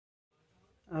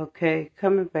Okay,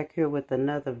 coming back here with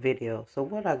another video. So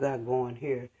what I got going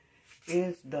here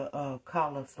is the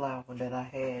cauliflower that I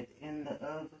had in the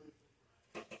oven.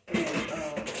 And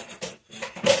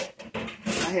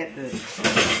I had to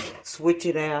switch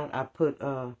it out. I put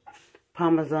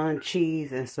Parmesan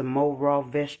cheese and some more raw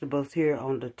vegetables here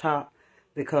on the top.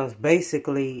 Because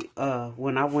basically,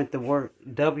 when I went to work,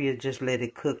 W just let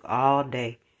it cook all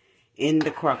day in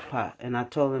the crock pot. And I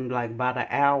told him like about an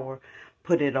hour,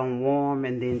 put it on warm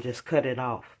and then just cut it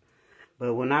off.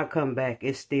 But when I come back,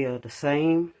 it's still the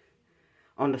same.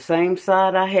 On the same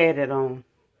side I had it on.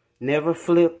 Never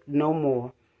flipped no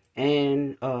more.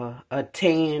 And a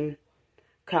tan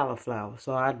cauliflower.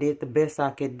 So I did the best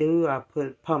I could do. I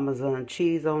put Parmesan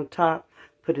cheese on top.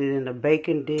 Put it in a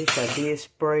baking dish. I did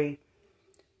spray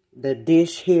the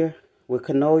dish here with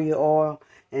canola oil.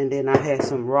 And then I had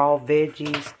some raw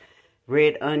veggies,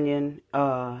 red onion,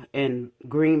 and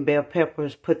green bell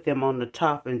peppers. Put them on the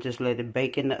top and just let it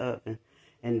bake in the oven.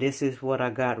 And this is what I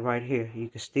got right here. You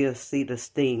can still see the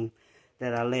steam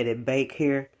that I let it bake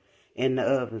here in the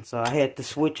oven. So I had to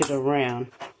switch it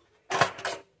around.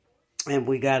 And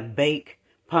we got baked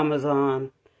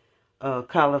Parmesan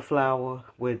cauliflower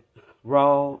with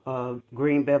raw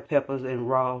green bell peppers and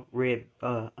raw red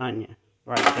onion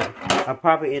right there. I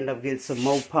probably end up getting some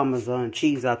more Parmesan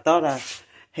cheese. I thought I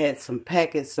had some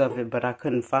packets of it, but I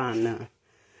couldn't find none.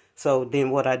 So then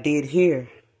what I did here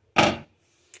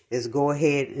is go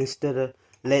ahead, instead of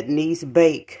letting these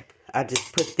bake, I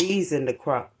just put these in the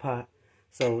crock pot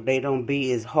so they don't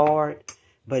be as hard,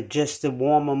 but just to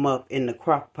warm them up in the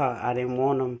crock pot. I didn't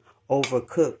want them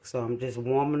overcooked, so I'm just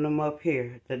warming them up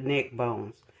here, the neck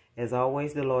bones. As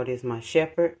always, the Lord is my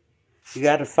shepherd. You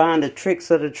got to find the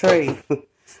tricks of the trade.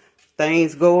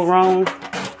 Things go wrong,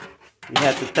 you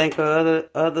have to think of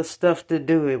other stuff to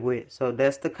do it with. So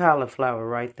that's the cauliflower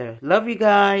right there. Love you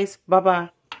guys.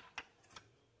 Bye-bye.